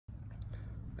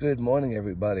Good morning,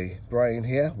 everybody. Brian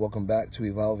here. Welcome back to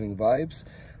Evolving Vibes.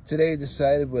 Today I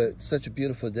decided with such a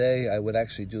beautiful day, I would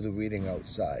actually do the reading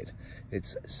outside.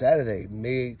 It's Saturday,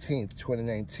 May 18th,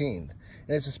 2019.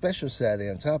 And it's a special Saturday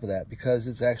on top of that because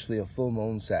it's actually a full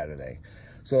moon Saturday.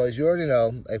 So as you already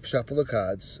know, I've shuffled the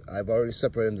cards. I've already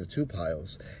separated them into two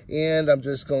piles. And I'm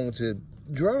just going to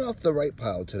draw off the right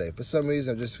pile today. For some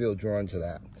reason, I just feel drawn to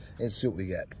that and see what we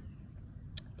get.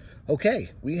 Okay,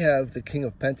 we have the King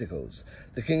of Pentacles.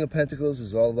 The King of Pentacles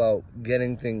is all about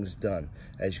getting things done.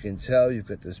 As you can tell, you've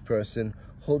got this person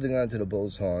holding on to the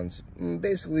bull's horns,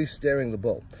 basically steering the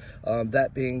bull.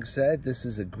 That being said, this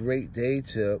is a great day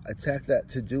to attack that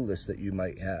to-do list that you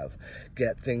might have.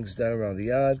 Get things done around the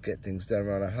yard, get things done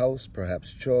around the house,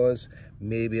 perhaps chores,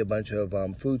 maybe a bunch of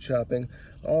food shopping,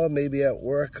 or maybe at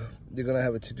work, you're going to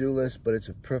have a to-do list, but it's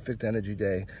a perfect energy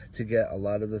day to get a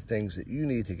lot of the things that you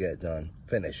need to get done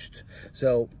finished.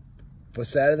 So for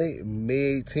Saturday,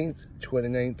 May 18th,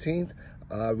 2019,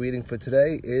 reading for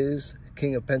today is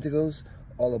King of Pentacles,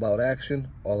 all about action,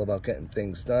 all about getting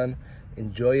things done.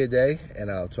 Enjoy your day, and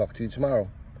I'll talk to you tomorrow.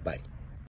 Bye.